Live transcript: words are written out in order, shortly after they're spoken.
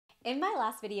In my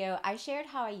last video, I shared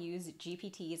how I use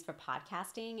GPTs for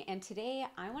podcasting, and today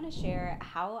I want to share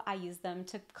how I use them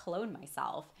to clone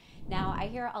myself. Now, I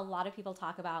hear a lot of people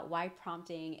talk about why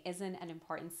prompting isn't an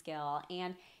important skill,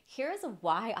 and here's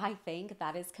why I think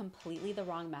that is completely the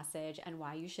wrong message and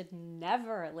why you should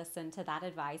never listen to that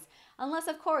advice unless,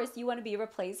 of course, you want to be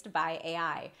replaced by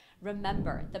AI.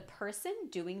 Remember, the person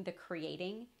doing the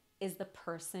creating is the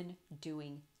person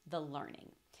doing the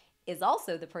learning, is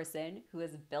also the person who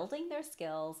is building their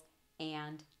skills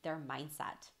and their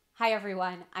mindset. Hi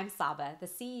everyone, I'm Sabba, the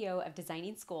CEO of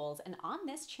Designing Schools, and on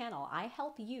this channel, I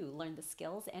help you learn the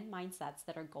skills and mindsets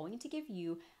that are going to give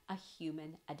you a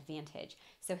human advantage.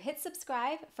 So hit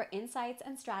subscribe for insights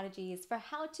and strategies for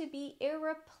how to be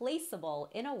irreplaceable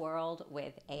in a world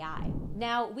with AI.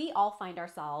 Now, we all find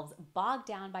ourselves bogged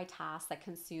down by tasks that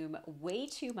consume way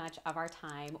too much of our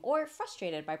time or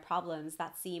frustrated by problems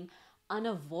that seem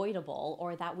unavoidable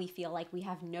or that we feel like we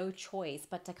have no choice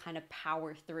but to kind of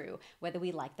power through, whether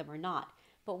we like them or not.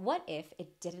 But what if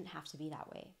it didn't have to be that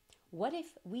way? What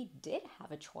if we did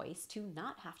have a choice to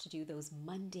not have to do those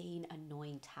mundane,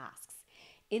 annoying tasks?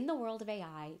 In the world of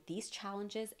AI, these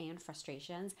challenges and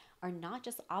frustrations are not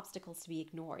just obstacles to be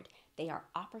ignored, they are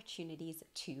opportunities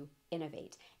to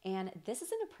innovate. And this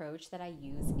is an approach that I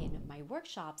use in my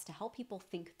workshops to help people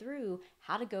think through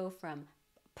how to go from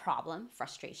problem,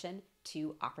 frustration,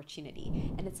 to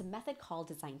opportunity. And it's a method called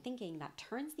design thinking that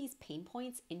turns these pain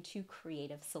points into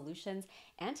creative solutions.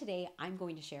 And today I'm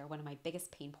going to share one of my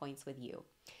biggest pain points with you.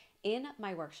 In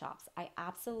my workshops, I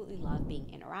absolutely love being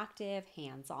interactive,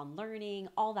 hands-on learning,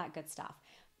 all that good stuff.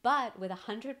 But with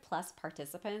 100 plus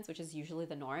participants, which is usually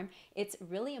the norm, it's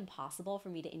really impossible for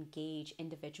me to engage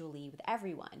individually with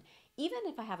everyone. Even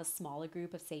if I have a smaller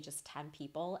group of, say, just 10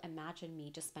 people, imagine me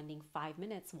just spending 5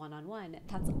 minutes one-on-one,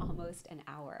 that's almost an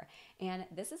hour. And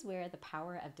this is where the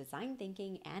power of design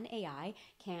thinking and AI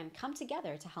can come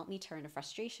together to help me turn a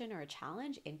frustration or a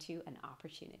challenge into an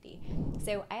opportunity.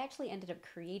 So I actually ended up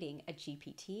creating a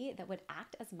GPT that would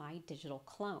act as my digital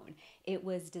clone. It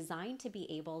was designed to be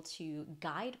able to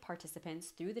guide participants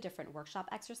through the different workshop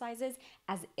exercises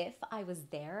as if I was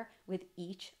there with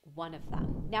each one of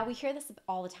them. Now, we hear this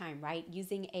all the time, right?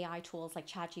 Using AI tools like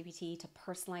ChatGPT to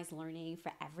personalize learning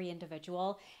for every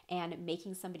individual and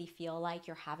making somebody feel like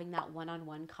you're having that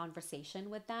one-on-one conversation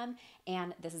with them.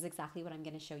 And this is exactly what I'm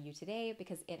going to show you today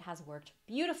because it has worked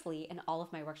beautifully in all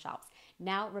of my workshops.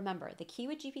 Now, remember, the key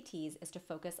with GPTs is to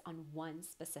focus on one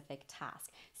specific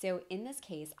task. So in this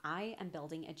case, I am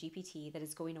building a GPT that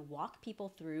is going to walk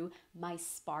people through my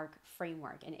Spark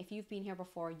framework. And if you've been here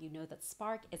before, you know that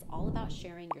Spark is all about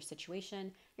sharing your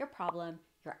situation, your problem,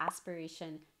 your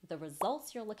aspiration, the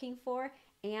results you're looking for,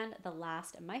 and the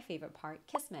last, my favorite part,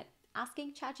 Kismet,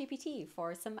 asking ChatGPT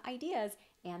for some ideas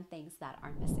and things that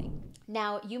are missing.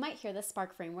 Now, you might hear the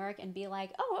Spark framework and be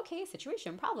like, oh, okay,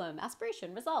 situation, problem,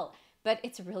 aspiration, result. But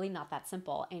it's really not that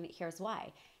simple, and here's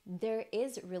why. There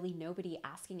is really nobody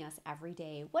asking us every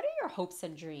day, what are your hopes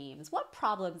and dreams? What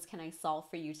problems can I solve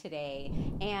for you today?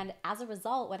 And as a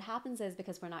result, what happens is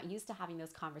because we're not used to having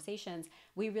those conversations,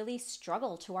 we really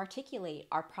struggle to articulate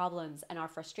our problems and our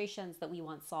frustrations that we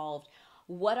want solved,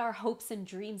 what our hopes and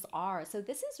dreams are. So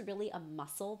this is really a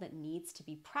muscle that needs to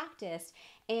be practiced.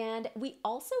 And we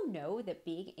also know that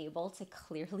being able to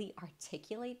clearly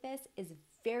articulate this is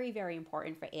very, very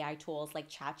important for AI tools like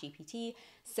ChatGPT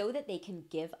so that they can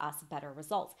give us better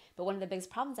results. But one of the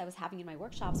biggest problems I was having in my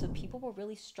workshops was people were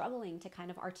really struggling to kind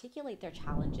of articulate their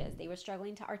challenges. They were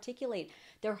struggling to articulate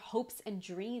their hopes and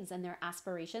dreams and their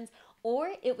aspirations, or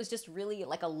it was just really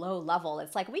like a low level.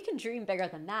 It's like, we can dream bigger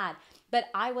than that, but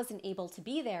I wasn't able to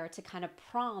be there to kind of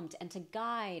prompt and to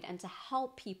guide and to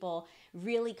help people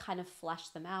really kind of flesh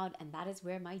them out. And that is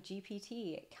where my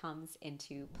GPT comes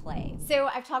into play. So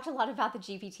I've talked a lot about the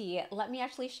GPT. Let me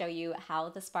actually show you how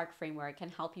the Spark framework can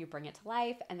help you bring it to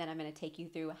life. And then I'm going to take you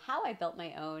through how I built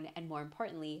my own, and more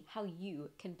importantly, how you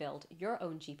can build your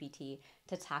own GPT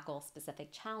to tackle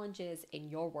specific challenges in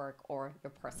your work or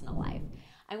your personal life.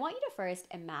 I want you to first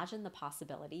imagine the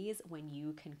possibilities when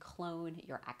you can clone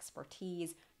your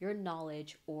expertise, your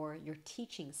knowledge, or your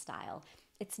teaching style.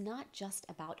 It's not just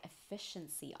about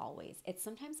efficiency always. It's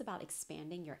sometimes about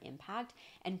expanding your impact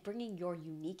and bringing your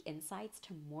unique insights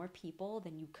to more people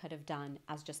than you could have done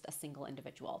as just a single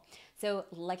individual. So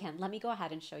again, let me go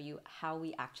ahead and show you how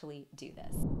we actually do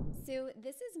this. So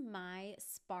this is my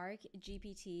Spark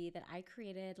GPT that I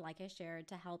created, like I shared,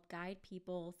 to help guide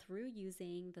people through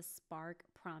using the Spark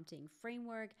prompting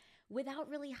framework without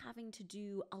really having to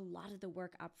do a lot of the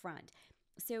work up front.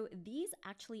 So these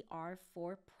actually are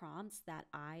 4 prompts that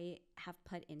I have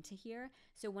put into here.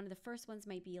 So one of the first ones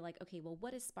might be like, okay, well,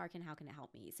 what is Spark and how can it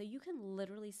help me? So you can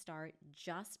literally start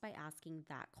just by asking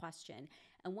that question.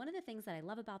 And one of the things that I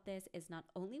love about this is not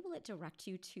only will it direct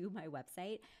you to my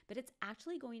website, but it's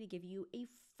actually going to give you a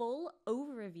full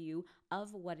overview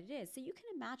of what it is. So you can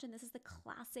imagine this is the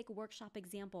classic workshop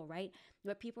example, right?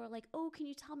 Where people are like, oh, can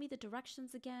you tell me the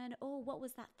directions again? Oh, what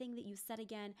was that thing that you said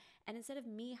again? And instead of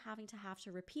me having to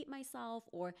repeat myself,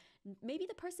 or maybe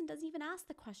the person doesn't even ask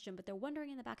the question, but they're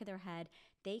wondering in the back of their head,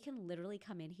 they can literally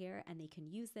come in here and they can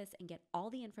use this and get all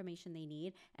the information they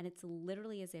need. And it's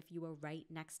literally as if you were right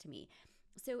next to me.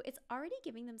 So it's already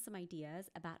giving them some ideas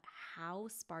about how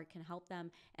Spark can help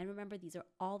them. And remember, these are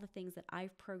all the things that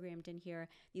I've programmed in here.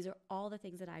 These are all the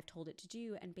things that I've told it to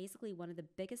do. And basically, one of the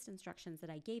biggest instructions that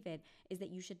I gave it is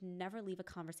that you should never leave a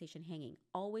conversation hanging.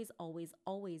 Always, always,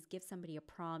 always give somebody a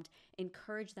prompt,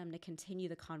 encourage them to continue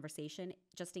the conversation.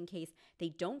 Just in case they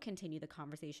don't continue the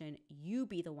conversation, you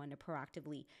be the one to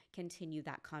proactively continue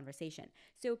that conversation.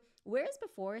 So whereas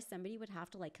before somebody would have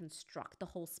to like construct the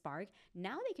whole Spark,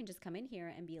 now they can just come in here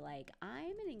and be like,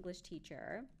 I'm an English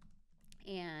teacher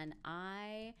and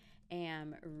I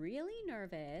am really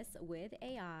nervous with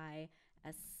AI,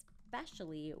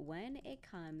 especially when it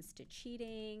comes to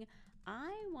cheating.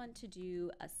 I want to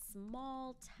do a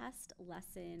small test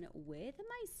lesson with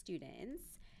my students.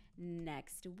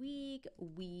 Next week,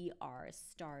 we are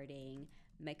starting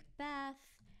Macbeth.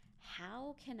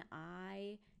 How can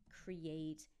I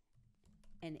create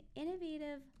an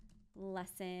innovative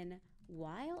lesson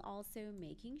while also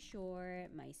making sure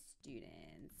my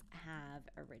students have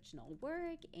original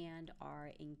work and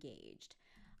are engaged?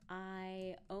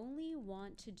 I only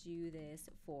want to do this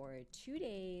for 2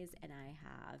 days and I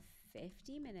have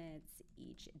 50 minutes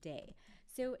each day.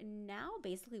 So now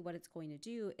basically what it's going to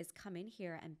do is come in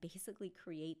here and basically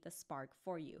create the Spark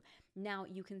for you. Now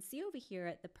you can see over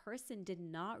here, the person did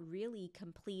not really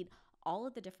complete all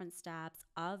of the different steps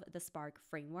of the Spark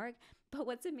framework. But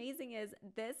what's amazing is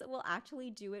this will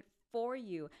actually do it for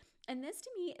you. And this to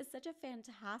me is such a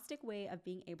fantastic way of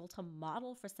being able to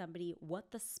model for somebody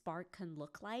what the Spark can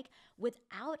look like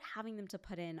without having them to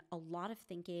put in a lot of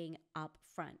thinking up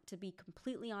front. To be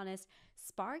completely honest,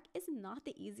 Spark is not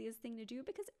the easiest thing to do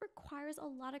because it requires a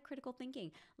lot of critical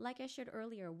thinking. Like I shared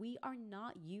earlier, we are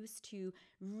not used to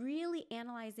really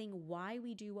analyzing why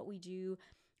we do what we do,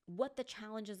 what the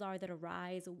challenges are that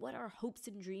arise, what our hopes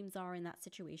and dreams are in that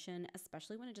situation,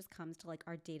 especially when it just comes to like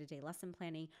our day-to-day lesson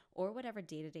planning or whatever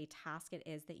day-to-day task it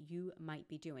is that you might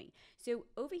be doing. So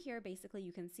over here, basically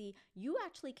you can see you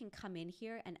actually can come in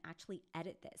here and actually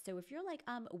edit this. So if you're like,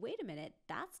 wait a minute,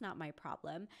 that's not my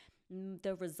problem.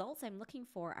 The results I'm looking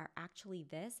for are actually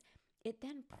this. It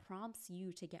then prompts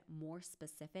you to get more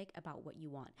specific about what you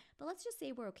want. But let's just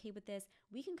say we're okay with this.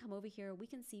 We can come over here. We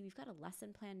can see we've got a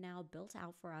lesson plan now built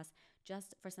out for us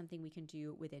just for something we can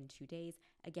do within 2 days.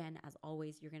 Again, as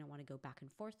always, you're going to want to go back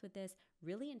and forth with this,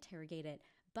 really interrogate it.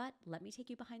 But let me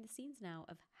take you behind the scenes now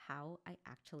of how I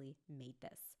actually made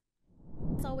this.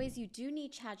 As always, you do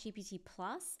need ChatGPT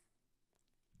Plus.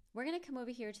 We're going to come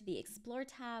over here to the Explore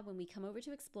tab. When we come over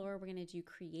to Explore, we're going to do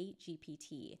Create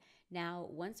GPT. Now,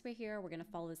 once we're here, we're going to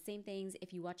follow the same things.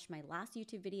 If you watched my last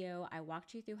YouTube video, I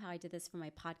walked you through how I did this for my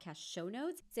podcast show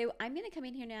notes. So I'm going to come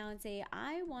in here now and say,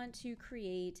 I want to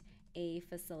create a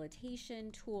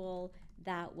facilitation tool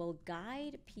that will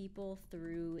guide people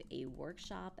through a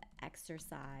workshop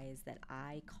exercise that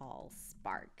I call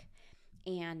Spark.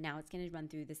 And now it's going to run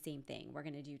through the same thing. We're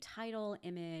going to do title,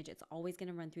 image. It's always going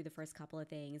to run through the first couple of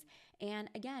things. And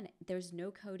again, there's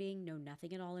no coding, no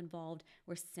nothing at all involved.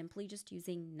 We're simply just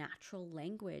using natural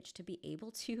language to be able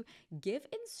to give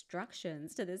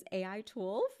instructions to this AI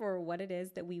tool for what it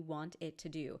is that we want it to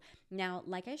do. Now,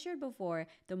 like I shared before,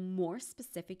 the more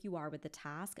specific you are with the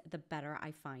task, the better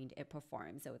I find it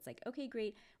performs. So it's like, okay,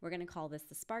 great. We're going to call this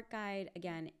the Spark Guide.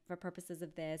 Again, for purposes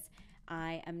of this,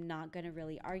 I am not going to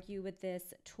really argue with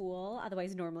this tool.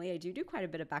 Otherwise, normally I do quite a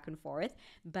bit of back and forth,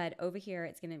 but over here,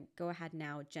 it's going to go ahead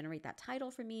now, generate that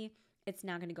title for me. It's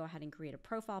now going to go ahead and create a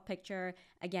profile picture.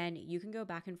 Again, you can go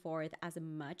back and forth as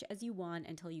much as you want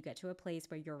until you get to a place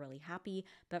where you're really happy.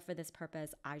 But for this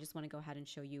purpose, I just want to go ahead and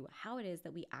show you how it is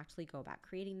that we actually go about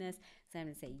creating this. So I'm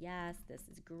going to say, yes, this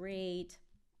is great.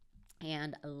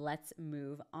 And let's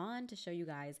move on to show you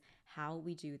guys how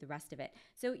we do the rest of it.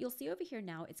 So you'll see over here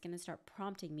now, it's going to start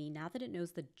prompting me now that it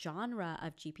knows the genre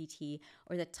of GPT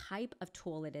or the type of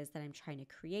tool it is that I'm trying to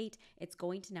create. It's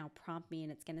going to now prompt me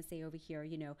and it's going to say over here,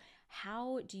 you know,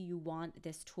 how do you want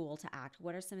this tool to act?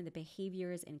 What are some of the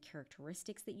behaviors and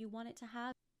characteristics that you want it to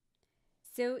have?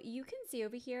 So you can see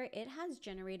over here, it has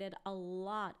generated a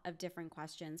lot of different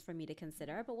questions for me to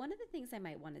consider. But one of the things I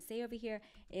might want to say over here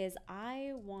is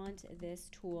I want this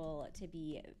tool to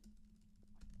be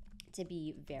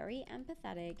very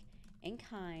empathetic and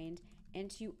kind, and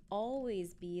to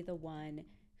always be the one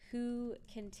who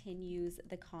continues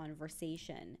the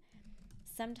conversation.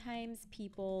 Sometimes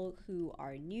people who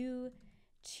are new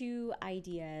to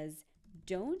ideas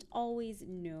don't always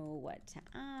know what to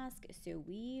ask, so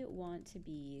we want to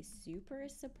be super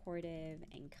supportive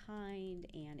and kind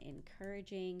and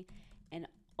encouraging, and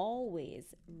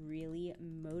always really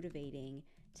motivating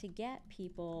to get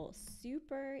people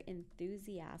super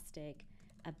enthusiastic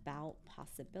about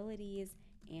possibilities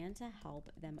and to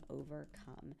help them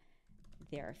overcome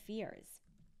their fears.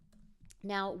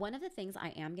 Now, one of the things I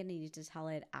am going to need to tell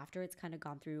it after it's kind of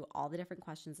gone through all the different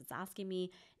questions it's asking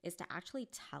me is to actually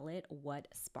tell it what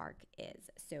Spark is.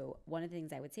 So one of the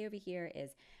things I would say over here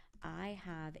is I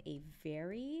have a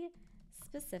very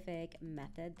specific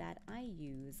method that I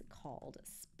use called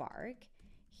Spark.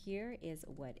 Here is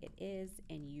what it is,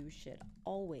 and you should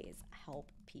always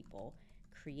help people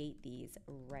create these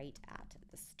right at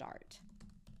the start.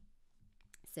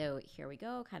 So here we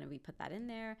go, kind of we put that in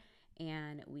there,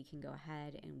 and we can go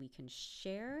ahead and we can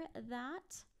share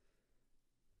that.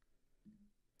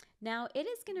 Now, it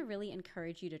is going to really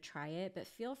encourage you to try it, but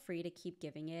feel free to keep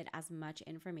giving it as much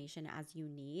information as you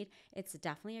need. It's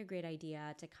definitely a great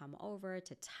idea to come over,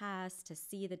 to test, to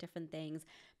see the different things.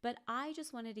 But I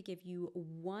just wanted to give you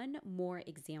one more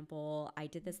example. I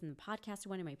did this in the podcast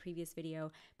one in my previous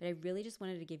video, but I really just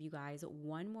wanted to give you guys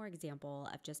one more example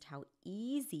of just how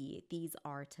easy these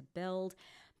are to build.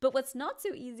 But what's not so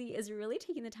easy is really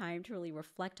taking the time to really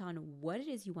reflect on what it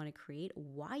is you want to create,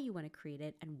 why you want to create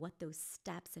it, and what those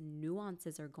steps and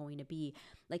nuances are going to be.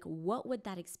 Like, what would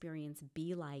that experience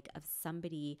be like of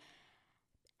somebody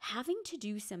having to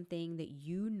do something that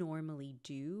you normally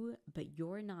do, but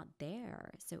you're not there?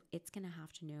 So it's going to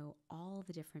have to know all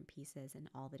the different pieces and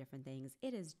all the different things.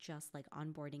 It is just like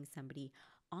onboarding somebody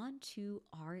onto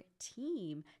our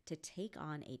team to take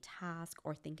on a task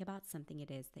or think about something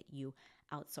it is that you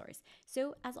outsource.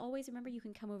 So as always, remember, you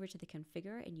can come over to the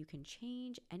configure and you can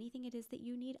change anything it is that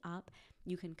you need up.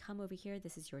 You can come over here.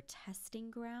 This is your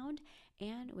testing ground.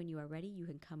 And when you are ready, you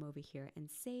can come over here and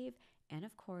save. And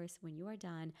of course, when you are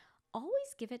done,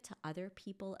 always give it to other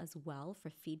people as well for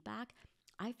feedback.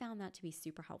 I found that to be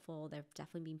super helpful. There have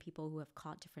definitely been people who have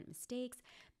caught different mistakes,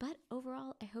 but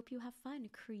overall, I hope you have fun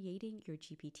creating your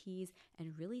GPTs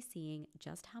and really seeing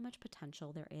just how much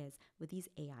potential there is with these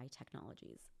AI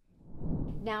technologies.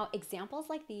 Now, examples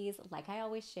like these, like I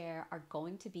always share, are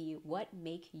going to be what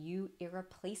make you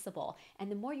irreplaceable.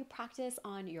 And the more you practice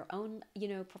on your own,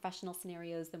 professional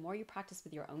scenarios, the more you practice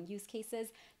with your own use cases,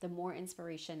 the more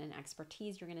inspiration and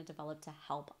expertise you're going to develop to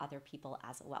help other people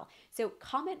as well. So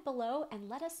comment below and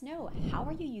let us know, how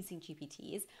are you using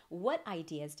GPTs? What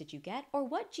ideas did you get? Or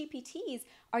what GPTs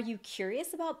are you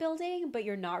curious about building, but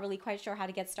you're not really quite sure how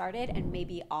to get started? And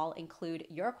maybe I'll include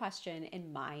your question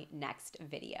in my next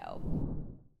video.